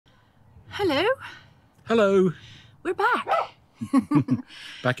Hello. Hello. We're back.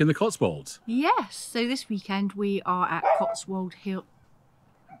 Back in the Cotswolds. Yes. So this weekend we are at Cotswold Hill.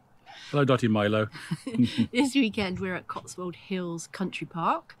 Hello, Dotty Milo. This weekend we're at Cotswold Hills Country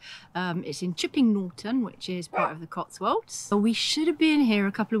Park. It's in Chipping Norton, which is part of the Cotswolds. We should have been here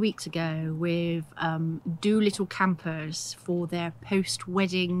a couple of weeks ago with Doolittle campers for their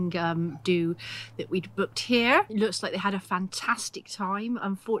post-wedding do that we'd booked here. It looks like they had a fantastic time.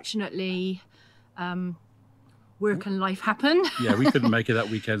 Unfortunately, work and life happened. Yeah, we couldn't make it that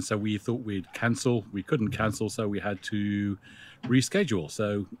weekend, so we thought we'd cancel. We couldn't cancel, so we had to reschedule.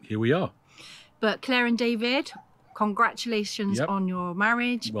 So here we are. But Claire and David, congratulations on your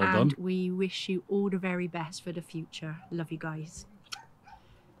marriage. Well and done. We wish you all the very best for the future. Love you guys.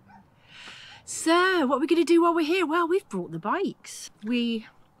 So what are we going to do while we're here? Well, we've brought the bikes. We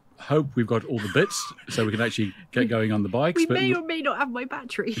hope we've got all the bits so we can actually get going on the bikes. We may or may not have my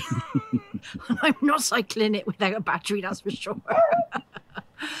battery. I'm not cycling it without a battery, that's for sure.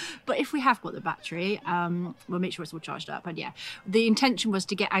 But if we have got the battery, we'll make sure it's all charged up. And yeah, the intention was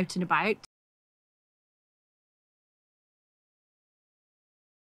to get out and about.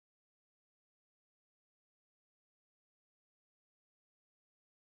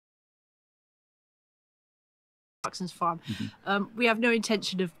 Clarksons Farm. We have no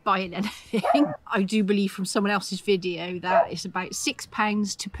intention of buying anything. I do believe from someone else's video that it's about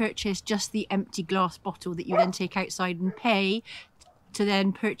 £6 to purchase just the empty glass bottle that you then take outside and pay to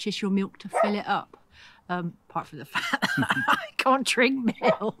then purchase your milk to fill it up. Apart from the fact that I can't drink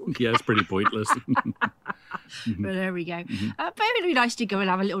milk. Yeah, it's pretty pointless. But there we go. But it would be nice to go and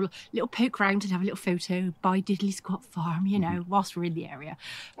have a little poke round and have a little photo by Diddley Scott Farm, you know, whilst we're in the area.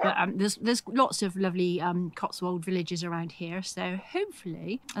 But there's lots of lovely Cotswold villages around here. So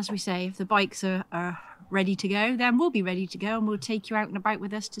hopefully, as we say, if the bikes are ready to go, then we'll be ready to go and we'll take you out and about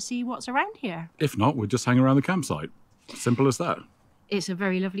with us to see what's around here. If not, we'll just hang around the campsite. Simple as that. It's a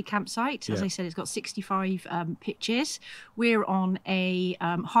very lovely campsite. As I said, it's got 65 pitches. We're on a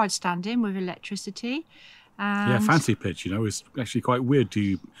hard standing with electricity. And yeah, fancy pitch, you know. It's actually quite weird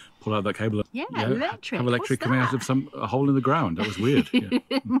to pull out that cable. Yeah, you know, electric. have electric coming out of a hole in the ground. That was weird. Yeah.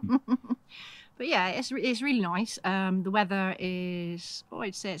 But yeah, it's really nice. The weather is,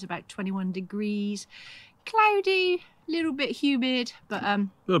 I'd say it's about 21 degrees. Cloudy, a little bit humid, but a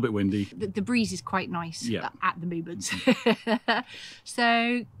little bit windy. The breeze is quite nice at the moment.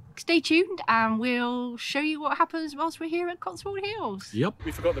 So stay tuned and we'll show you what happens whilst we're here at Cotswold Hills. Yep.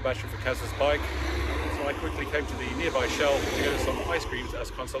 We forgot the battery for Kaz's bike, so I quickly came to the nearby Shell to get us some ice creams as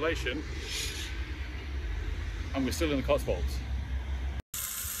consolation. And we're still in the Cotswolds.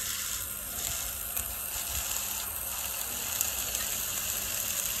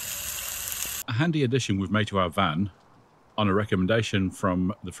 A handy addition we've made to our van, on a recommendation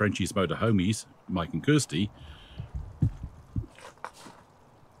from the Frenchies Motorhomies, Mike and Kirsty,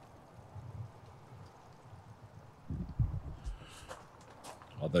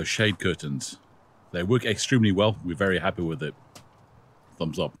 are those shade curtains. They work extremely well. We're very happy with it.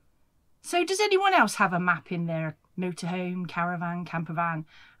 Thumbs up. So does anyone else have a map in their motorhome, caravan, campervan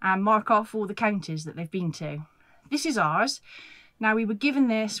and mark off all the counties that they've been to? This is ours. Now, we were given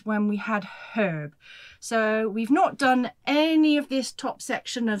this when we had Herb. So we've not done any of this top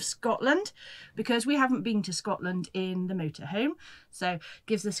section of Scotland because we haven't been to Scotland in the motorhome. So it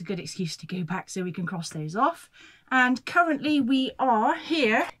gives us a good excuse to go back so we can cross those off. And currently we are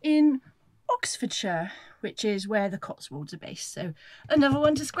here in Oxfordshire, which is where the Cotswolds are based. So another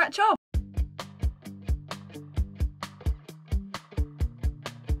one to scratch off.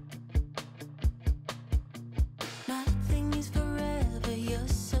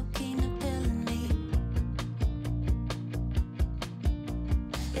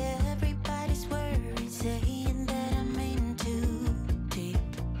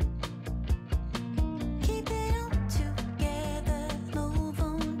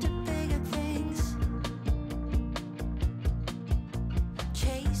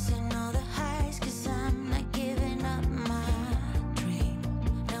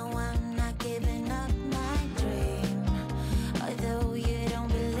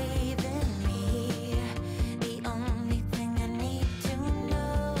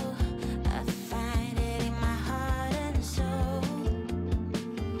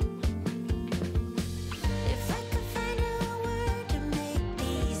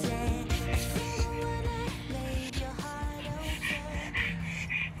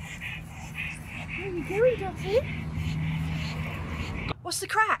 What's the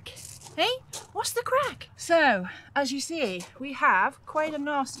crack? Hey, what's the crack? So, as you see, we have quite a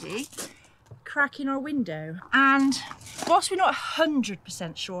nasty crack in our window. And Whilst we're not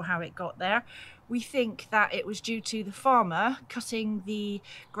 100% sure how it got there, we think that it was due to the farmer cutting the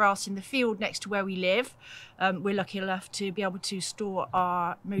grass in the field next to where we live. We're lucky enough to be able to store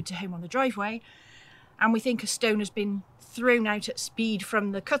our motorhome on the driveway, and we think a stone has been thrown out at speed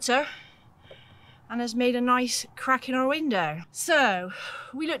from the cutter and has made a nice crack in our window. So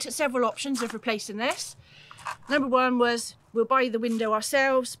we looked at several options of replacing this. Number one was we'll buy the window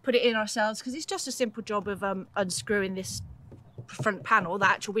ourselves, put it in ourselves, because it's just a simple job of unscrewing this front panel, the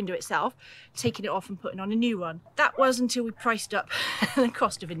actual window itself, taking it off and putting on a new one. That was until we priced up the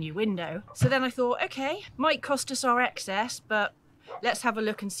cost of a new window. So then I thought, okay, might cost us our excess, but let's have a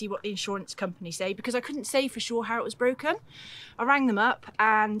look and see what the insurance company say, because I couldn't say for sure how it was broken. I rang them up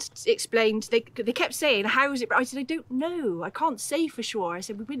and explained, they kept saying, how is it? I said, I don't know, I can't say for sure. I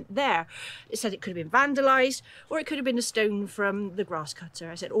said, we went there. It said it could have been vandalised, or it could have been a stone from the grass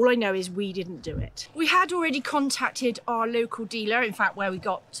cutter. I said, all I know is we didn't do it. We had already contacted our local dealer, in fact where we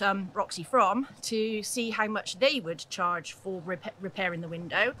got Roxy from, to see how much they would charge for repairing the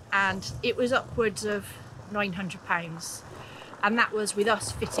window, and it was upwards of £900. And that was with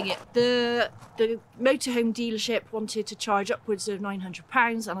us fitting it. The motorhome dealership wanted to charge upwards of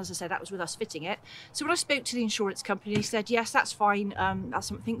 £900, and as I said, that was with us fitting it. So when I spoke to the insurance company, they said, yes, that's fine, that's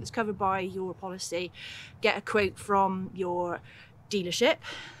something that's covered by your policy. Get a quote from your dealership.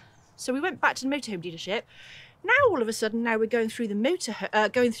 So we went back to the motorhome dealership. Now all of a sudden, now we're going through the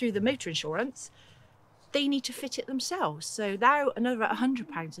motor insurance, they need to fit it themselves. So now another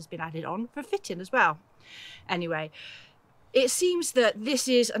 £100 has been added on for fitting as well. Anyway, it seems that this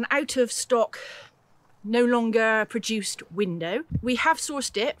is an out of stock, no longer produced window. We have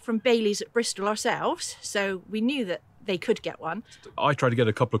sourced it from Bailey's at Bristol ourselves, so we knew that they could get one. I tried to get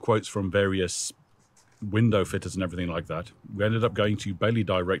a couple of quotes from various window fitters and everything like that. We ended up going to Bailey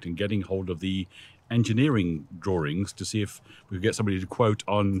Direct and getting hold of the engineering drawings to see if we could get somebody to quote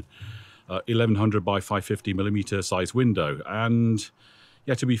on 1100 by 550 millimeter size window. And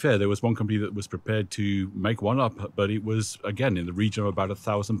yeah, to be fair, there was one company that was prepared to make one up, but it was, again, in the region of about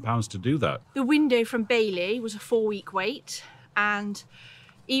 £1,000 to do that. The window from Bailey was a 4-week wait, and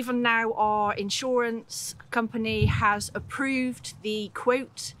even now our insurance company has approved the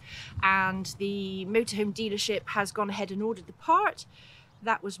quote and the motorhome dealership has gone ahead and ordered the part.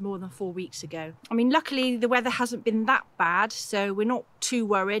 That was more than 4 weeks ago. I mean, luckily the weather hasn't been that bad, so we're not too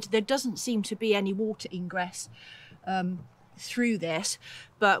worried. There doesn't seem to be any water ingress through this,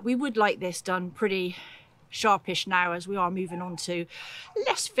 but we would like this done pretty sharpish now as we are moving on to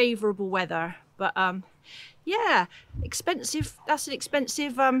less favourable weather. But yeah, expensive. That's an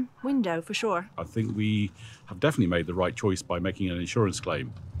expensive window for sure. I think we have definitely made the right choice by making an insurance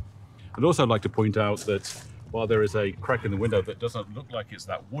claim. I'd also like to point out that while there is a crack in the window that doesn't look like it's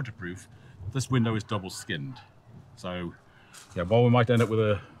that waterproof, this window is double skinned. So yeah, while we might end up with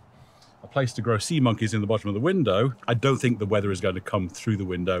a place to grow sea monkeys in the bottom of the window, I don't think the weather is going to come through the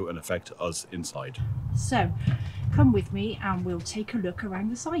window and affect us inside. So come with me and we'll take a look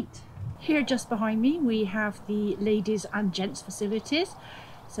around the site. Here just behind me we have the ladies and gents facilities,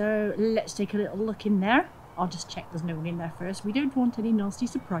 so let's take a little look in there. I'll just check there's no one in there first. We don't want any nasty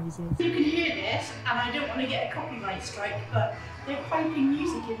surprises. You can hear this, and I don't want to get a copyright strike, but they're piping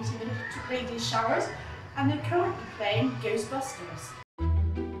music into the ladies' showers, and they're currently playing Ghostbusters.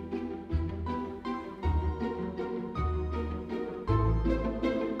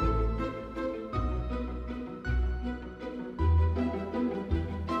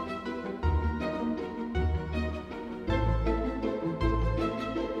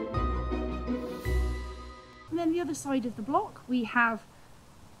 The other side of the block we have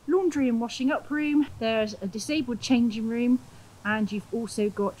laundry and washing up room, there's a disabled changing room, and you've also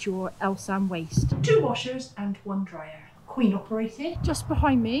got your Elsan waste. 2 washers and 1 dryer. Queen operated. Just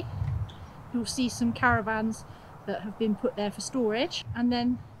behind me you'll see some caravans that have been put there for storage, and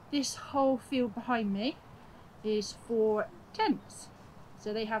then this whole field behind me is for tents,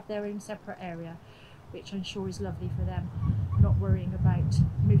 so they have their own separate area, which I'm sure is lovely for them, not worrying about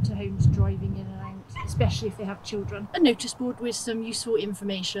motorhomes driving in and out, especially if they have children. A notice board with some useful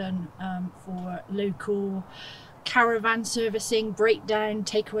information for local caravan servicing, breakdown,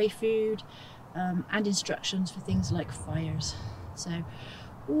 takeaway food, and instructions for things like fires. So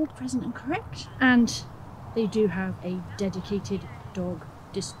all present and correct, and they do have a dedicated dog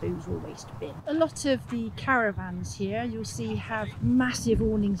disposal waste bin. A lot of the caravans here you'll see have massive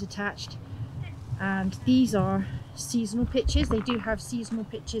awnings attached, and these are seasonal pitches. They do have seasonal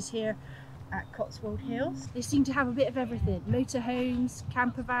pitches here at Cotswold Hills. They seem to have a bit of everything: motorhomes,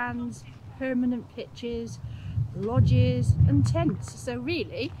 campervans, permanent pitches, lodges and tents. So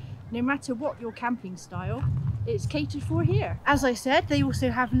really, no matter what your camping style, it's catered for here. As I said, they also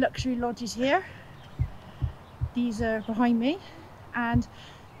have luxury lodges here. These are behind me, and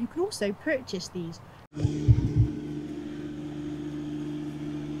you can also purchase these.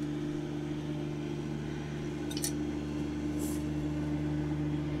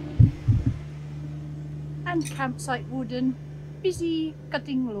 And campsite warden, busy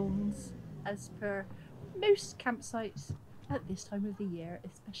cutting lawns, as per most campsites at this time of the year,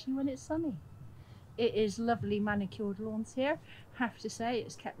 especially when it's sunny. It is lovely manicured lawns here, have to say.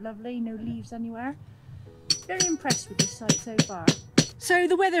 It's kept lovely, no leaves anywhere. Very impressed with this site so far. So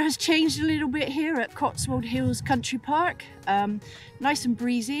the weather has changed a little bit here at Cotswold Hills Country Park. Nice and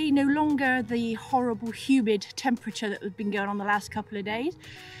breezy, no longer the horrible humid temperature that has been going on the last couple of days.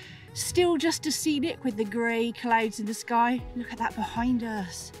 Still just as scenic with the grey clouds in the sky. Look at that behind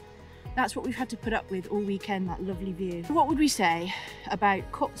us. That's what we've had to put up with all weekend, that lovely view. What would we say about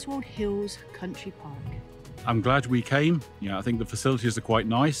Cotswold Hills Country Park? I'm glad we came. Yeah, I think the facilities are quite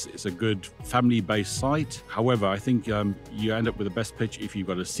nice. It's a good family-based site. However, I think you end up with the best pitch if you've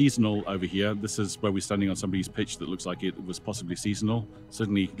got a seasonal over here. This is where we're standing on somebody's pitch that looks like it was possibly seasonal,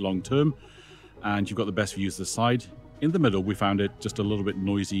 certainly long-term. And you've got the best views to the side. In the middle, we found it just a little bit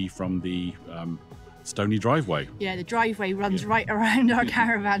noisy from the stony driveway. Yeah, the driveway runs right around our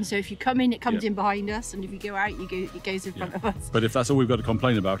caravan, so if you come in, it comes in behind us, and if you go out, it goes in front of us. But if that's all we've got to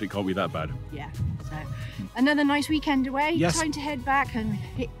complain about, it can't be that bad. Yeah, so another nice weekend away. Yes. Time to head back and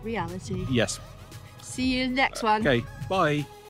hit reality. Yes. See you in the next one. Okay, bye.